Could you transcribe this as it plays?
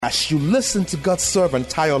As you listen to God's servant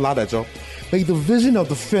Tayo Ladajo, may the vision of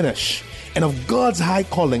the finish and of God's high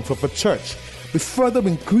calling for the church be further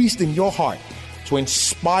increased in your heart to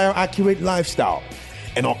inspire accurate lifestyle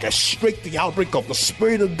and orchestrate the outbreak of the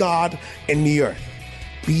Spirit of God in the earth.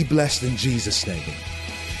 Be blessed in Jesus' name.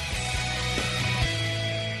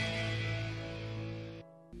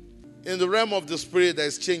 In the realm of the Spirit, there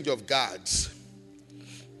is change of guards.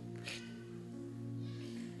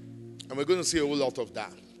 And we're going to see a whole lot of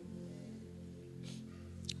that.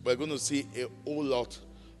 We're going to see a whole lot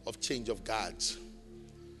of change of guards.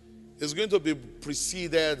 It's going to be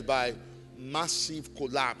preceded by massive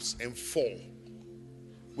collapse and fall.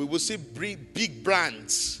 We will see big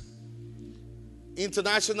brands,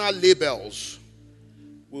 international labels.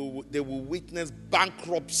 They will witness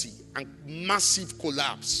bankruptcy and massive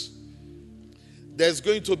collapse. There's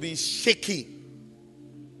going to be shaking.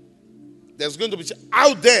 There's going to be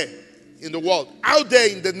out there in the world, out there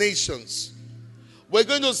in the nations. We're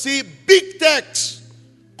going to see big techs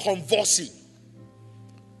convulsing.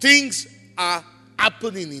 Things are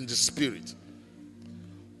happening in the spirit.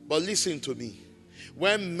 But listen to me.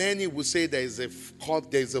 When many will say there is a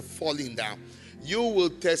falling down, you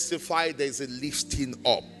will testify there is a lifting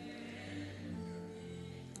up.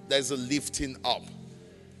 There's a lifting up.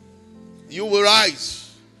 You will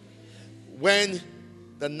rise when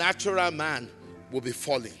the natural man will be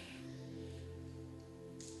falling.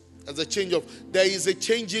 There is a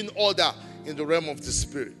changing order in the realm of the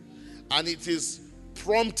spirit, and it is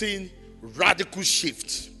prompting radical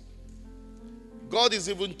shift. God is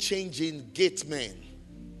even changing gate men.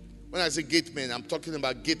 When I say gate men, I'm talking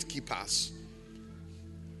about gatekeepers.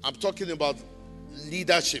 I'm talking about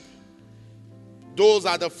leadership. Those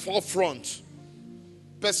at the forefront.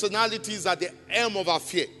 Personalities at the helm of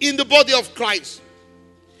affair in the body of Christ.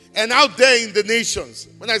 And out there in the nations.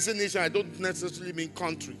 When I say nation, I don't necessarily mean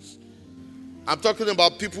countries. I'm talking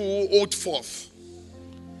about people who hold forth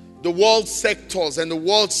the world sectors and the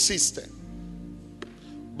world system.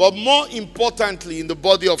 But more importantly, in the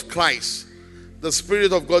body of Christ, the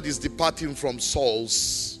Spirit of God is departing from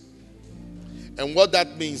souls. And what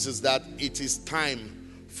that means is that it is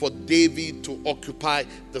time for David to occupy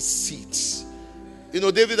the seats. You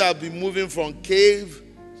know, David has been moving from cave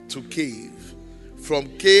to cave. From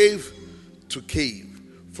cave to cave.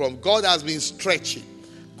 God has been stretching.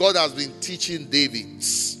 God has been teaching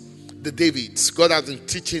the Davids. God has been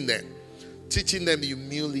teaching them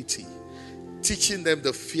humility, teaching them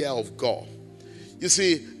the fear of God. You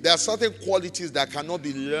see, there are certain qualities that cannot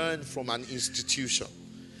be learned from an institution.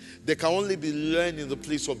 They can only be learned in the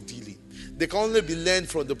place of dealing. They can only be learned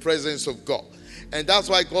from the presence of God. And that's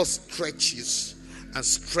why God stretches and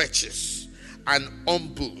stretches and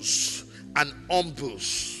humbles and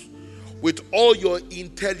humbles. With all your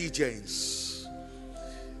intelligence,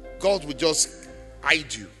 God will just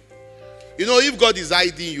hide you. You know, if God is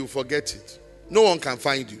hiding you, forget it. No one can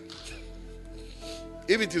find you.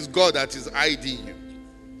 If it is God that is hiding you.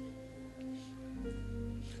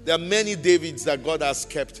 There are many Davids that God has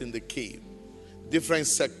kept in the cave. Different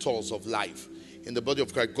sectors of life in the body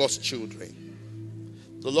of Christ, God's children.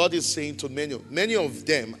 The Lord is saying to many of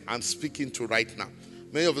them I'm speaking to right now.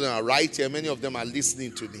 Many of them are right here. Many of them are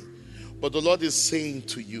listening to me. But the Lord is saying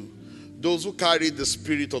to you, those who carry the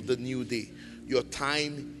spirit of the new day, your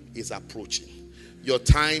time is approaching. Your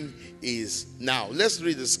time is now. Let's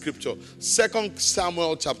read the scripture. 2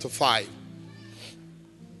 Samuel chapter 5.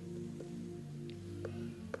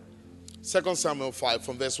 2 Samuel 5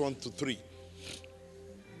 from verse 1 to 3.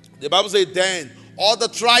 The Bible says, then all the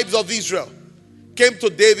tribes of Israel came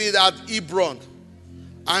to David at Hebron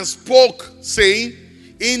and spoke, saying,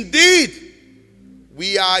 indeed,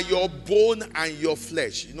 we are your bone and your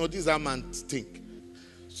flesh. You know, this is how man think.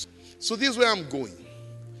 So this is where I'm going.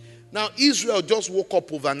 Now, Israel just woke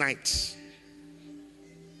up overnight.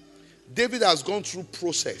 David has gone through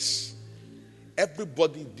process.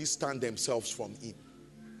 Everybody distanced themselves from him.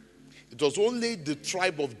 It was only the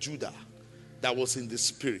tribe of Judah that was in the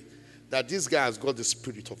spirit. That this guy has got the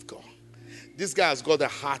spirit of God. This guy has got a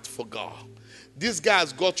heart for God. This guy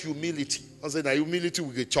has got humility. I said that humility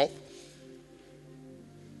will get chopped.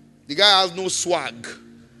 The guy has no swag.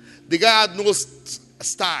 The guy had no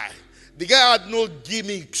style. The guy had no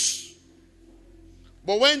gimmicks.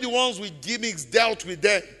 But when the ones with gimmicks dealt with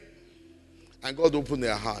them, and God opened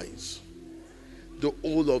their eyes, the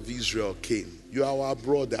whole of Israel came. You are our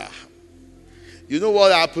brother. You know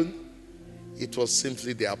what happened? It was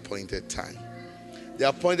simply the appointed time. The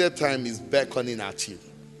appointed time is beckoning at you.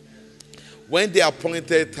 When the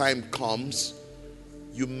appointed time comes,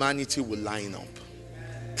 humanity will line up.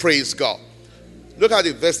 Praise God. Look at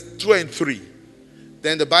it, verse 2 and 3.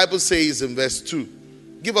 Then the Bible says in verse 2,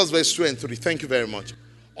 give us verse 2 and 3. Thank you very much.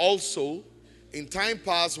 Also, in time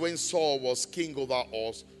past when Saul was king over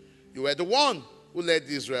us, you were the one who led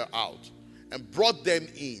Israel out and brought them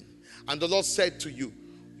in. And the Lord said to you,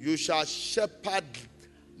 you shall shepherd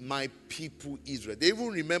my people Israel. They even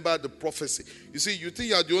remember the prophecy. You see, you think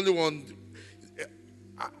you are the only one.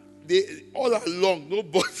 They, all along,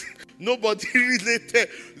 nobody related.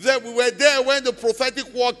 Then we were there when the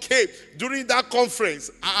prophetic word came during that conference.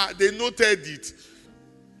 They noted it.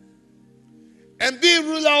 And be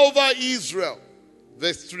ruler over Israel.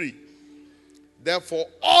 Verse 3. Therefore,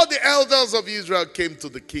 all the elders of Israel came to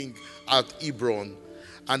the king at Hebron,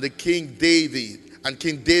 and King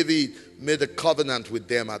David made a covenant with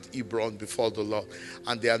them at Hebron before the Lord,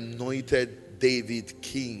 and they anointed David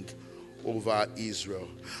king over Israel.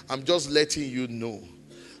 I'm just letting you know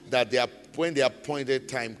that when the appointed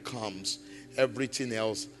time comes, everything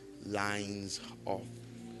else lines up.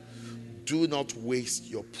 Do not waste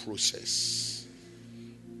your process.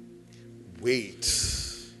 Wait.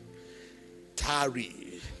 Tarry.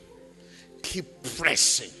 Keep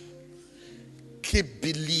pressing. Keep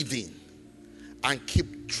believing. And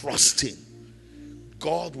keep trusting.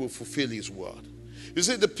 God will fulfill his word. You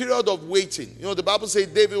see, the period of waiting. The Bible says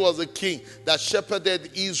David was a king that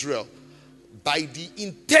shepherded Israel by the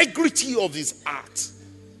integrity of his heart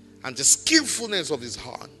and the skillfulness of his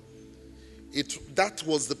hand. That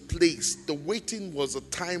was the place. The waiting was a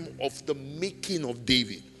time of the making of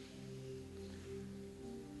David.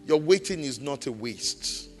 Your waiting is not a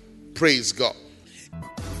waste. Praise God.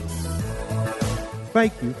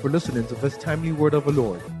 Thank you for listening to this timely word of the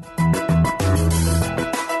Lord.